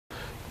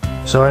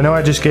So I know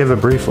I just gave a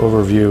brief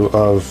overview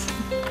of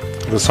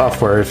the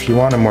software. If you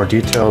want a more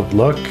detailed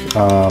look,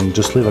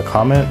 just leave a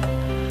comment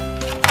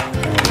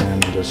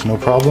and it's no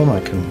problem.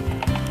 I can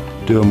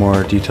do a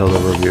more detailed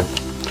overview.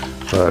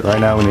 But right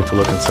now we need to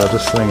look inside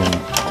this thing and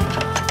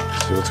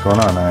see what's going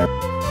on.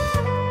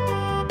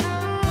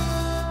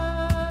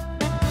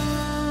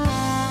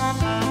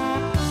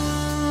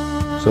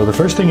 So the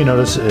first thing you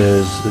notice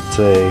is it's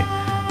a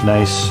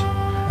Nice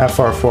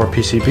Fr4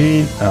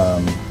 Pcb.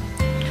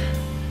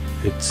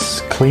 It's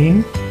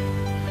clean.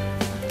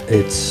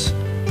 It's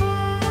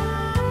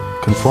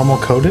conformal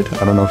coated.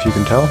 I don't know if you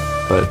can tell,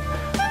 but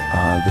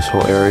this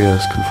whole area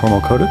is conformal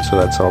coated, so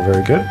that's all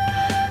very good.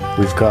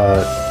 We've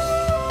got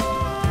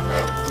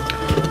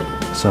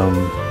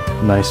some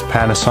nice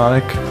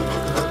Panasonic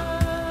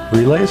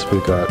relays.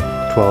 We've got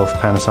 12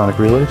 Panasonic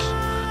relays.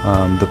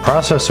 The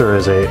processor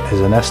is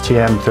an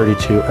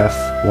STM32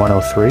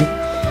 F103,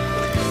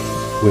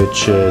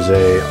 which is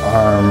a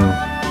ARM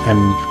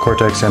and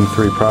Cortex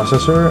M3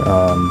 processor.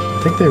 I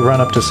think they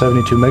run up to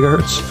 72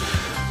 megahertz,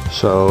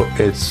 so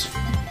it's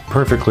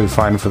perfectly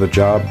fine for the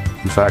job.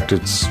 In fact,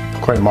 it's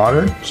quite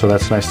modern, so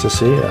that's nice to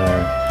see.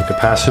 The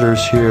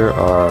capacitors here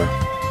are,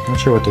 I'm not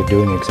sure what they're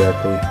doing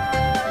exactly,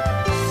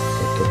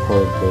 but they're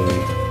probably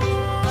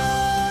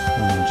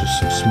just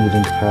some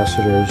smoothing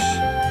capacitors.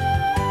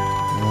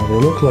 They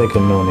look like a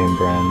no-name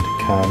brand,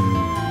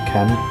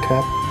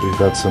 CamCap. We've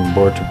got some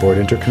board-to-board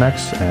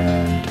interconnects,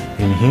 and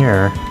in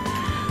here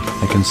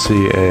I can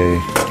see a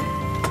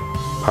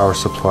power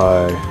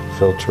supply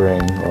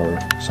filtering or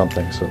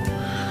something. So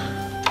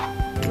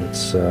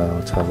let's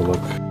have a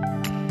look.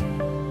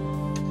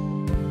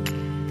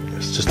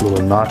 It's just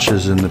little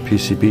notches in the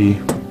PCB.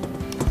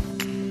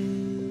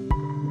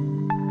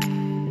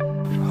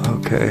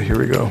 Okay, here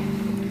we go.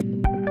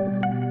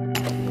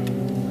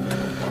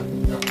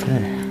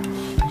 Okay.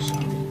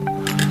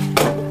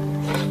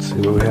 See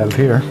what we have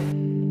here.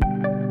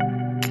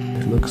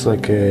 It looks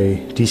like a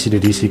DC to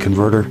DC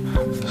converter.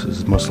 This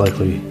is most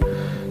likely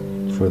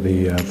for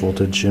the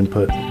voltage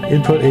input.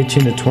 Input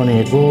 18 to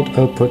 28 volt,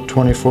 output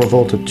 24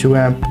 volt at 2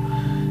 amp,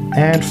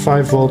 and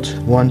 5 volt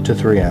 1 to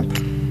 3 amp.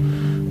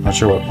 Not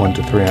sure what 1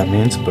 to 3 amp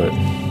means, but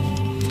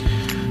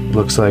it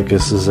looks like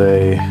this is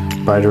a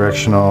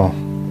bidirectional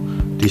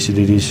DC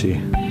to DC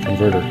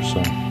converter. So,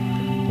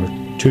 or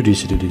two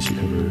DC to DC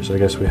converters. I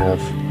guess we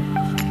have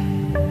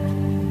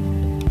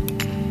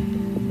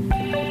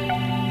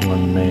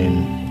one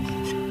main.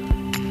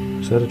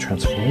 Is that a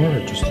transformer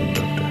or just an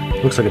inductor?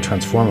 Looks like a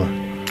transformer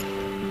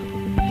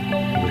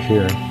over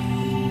here.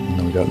 And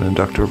then we got an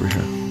inductor over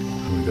here.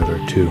 And we got our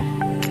two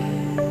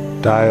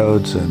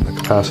diodes and the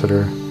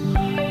capacitor.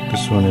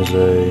 This one is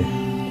a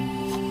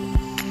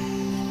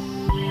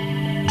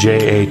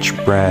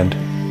JH brand.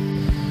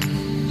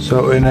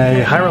 So in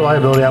a high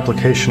reliability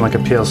application like a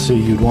PLC,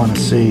 you'd want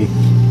to see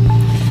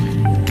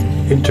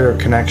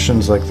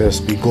interconnections like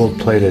this be gold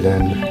plated,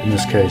 and in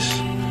this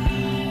case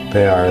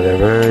they are. They're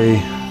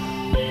very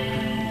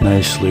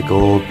nicely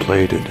gold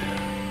plated,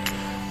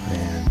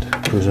 and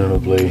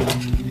presumably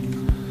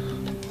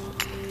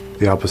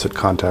the opposite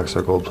contacts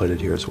are gold plated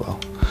here as well.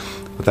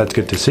 But that's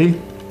good to see,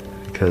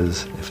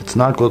 because if it's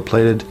not gold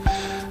plated,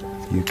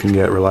 you can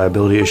get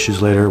reliability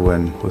issues later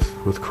when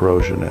with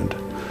corrosion and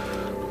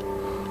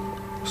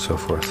so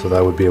forth. So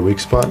that would be a weak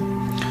spot.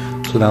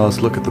 So now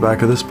let's look at the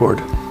back of this board.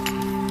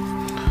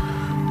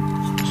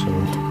 So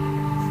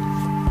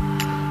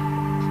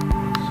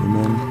zoom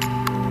in.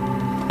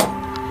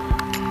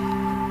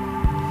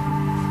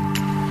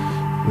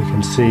 We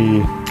can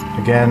see,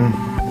 again,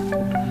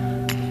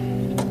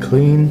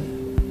 clean,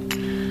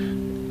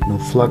 no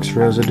flux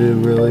residue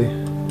really.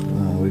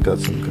 We got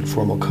some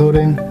conformal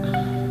coating.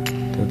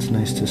 That's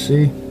nice to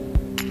see.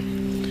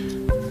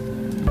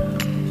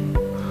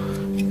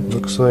 It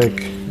looks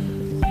like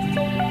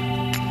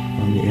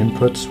on the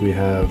inputs we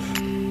have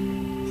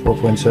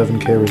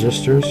 4.7K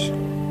resistors.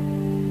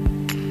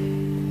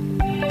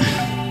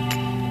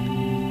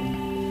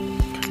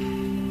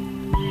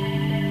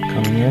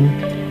 Coming in.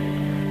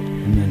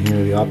 And then here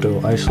are the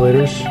optical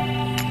isolators,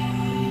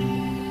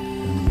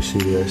 and we see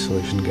the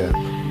isolation gap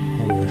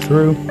all the way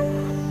through.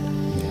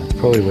 Yeah, it's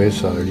probably wave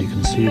soldered. You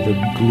can see the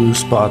glue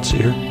spots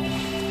here.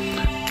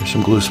 There's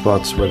some glue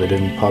spots where they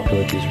didn't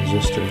populate these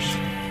resistors.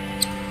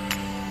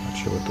 Not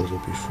sure what those will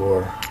be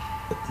for.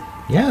 But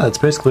yeah, that's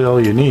basically all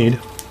you need.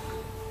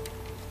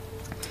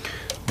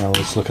 Now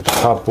let's look at the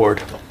top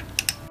board.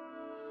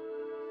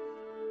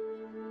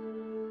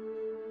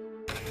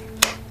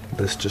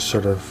 This just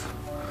sort of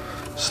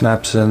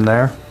snaps in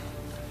there,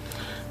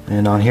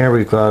 and on here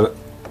we've got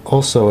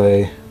also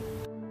a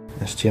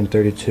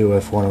STM32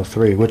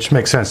 F103, which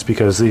makes sense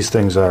because these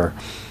things are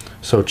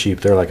so cheap.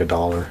 They're like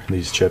 $1,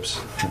 these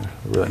chips. They're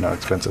really not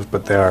expensive,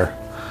 but they are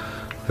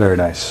very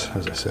nice,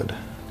 as I said.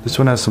 This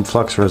one has some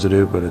flux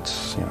residue, but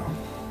it's, you know,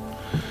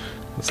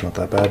 it's not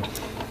that bad.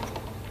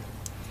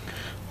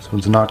 This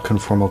one's not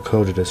conformal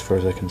coated as far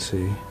as I can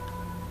see.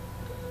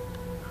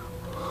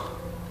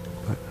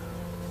 But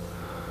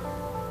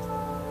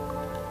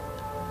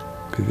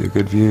give you a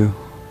good view.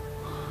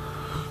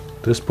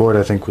 This board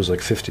I think was like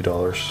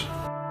 $50.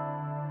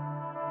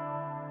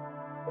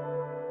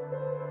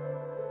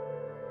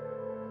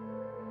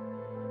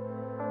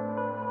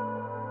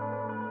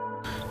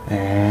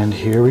 And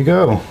here we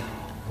go.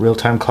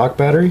 Real-time clock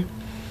battery.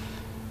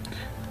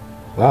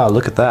 Wow,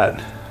 look at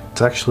that.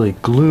 It's actually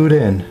glued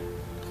in.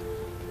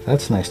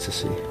 That's nice to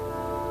see.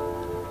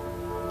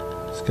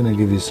 It's gonna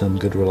give you some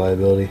good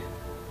reliability.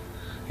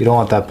 You don't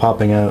want that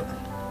popping out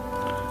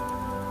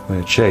when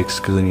it shakes,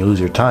 because then you lose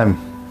your time.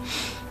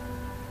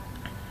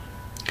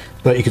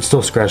 But you can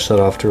still scratch that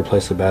off to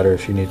replace the battery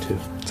if you need to.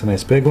 It's a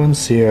nice big one,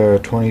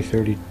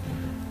 CR2030.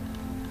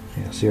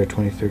 Yeah,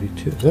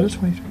 CR2032. Is that a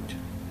 2032?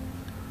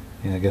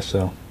 Yeah, I guess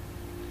so.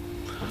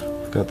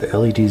 We've got the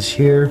LEDs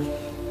here,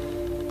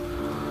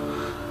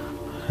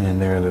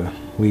 and they're the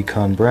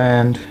Wacom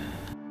brand.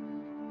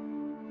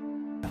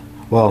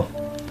 Well,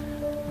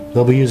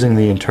 they'll be using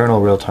the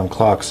internal real-time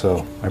clock,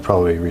 so I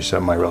probably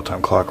reset my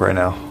real-time clock right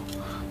now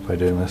by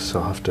doing this, so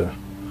I'll have to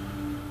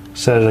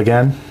set it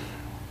again.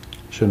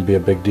 Shouldn't be a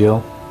big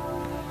deal,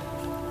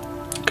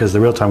 because the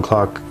real-time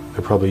clock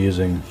they're probably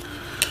using,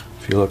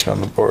 if you look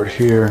on the board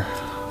here,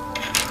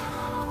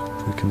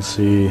 you can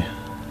see,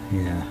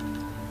 yeah,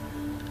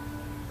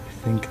 I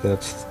think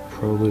that's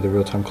probably the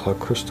real-time clock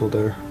crystal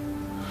there.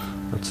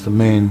 That's the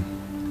main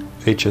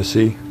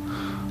HSE,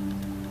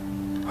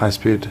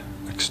 high-speed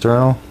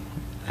external,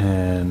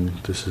 and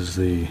this is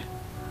the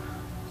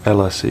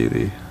LSE,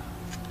 the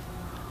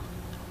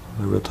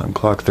real-time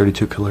clock,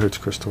 32 kilohertz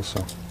crystal.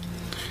 So,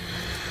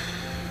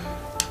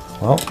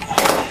 well,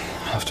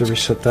 I'll have to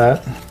reset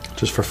that.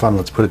 Just for fun,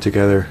 let's put it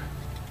together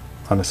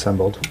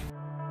unassembled.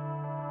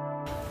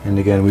 And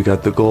again, we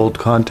got the gold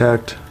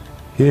contact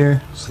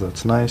here, so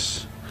that's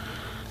nice.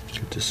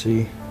 Good to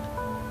see.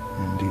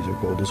 And these are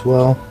gold as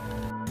well.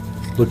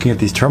 Looking at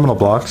these terminal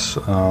blocks,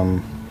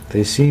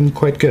 they seem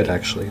quite good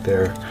actually.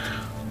 They're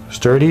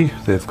sturdy,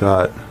 they've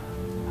got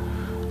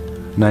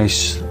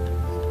nice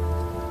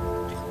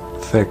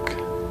thick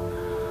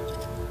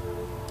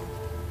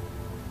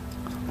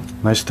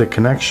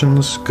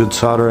connections, good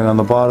soldering on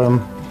the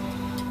bottom.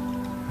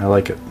 I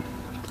like it.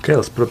 Okay,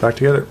 let's put it back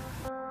together.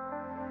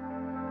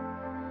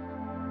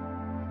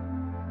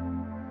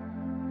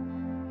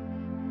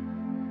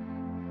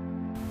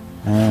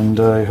 And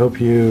I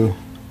hope you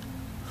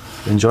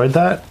enjoyed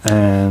that,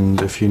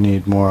 and if you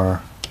need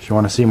more, if you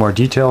want to see more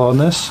detail on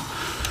this,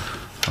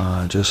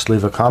 just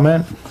leave a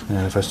comment,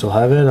 and if I still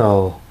have it,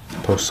 I'll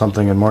post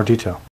something in more detail.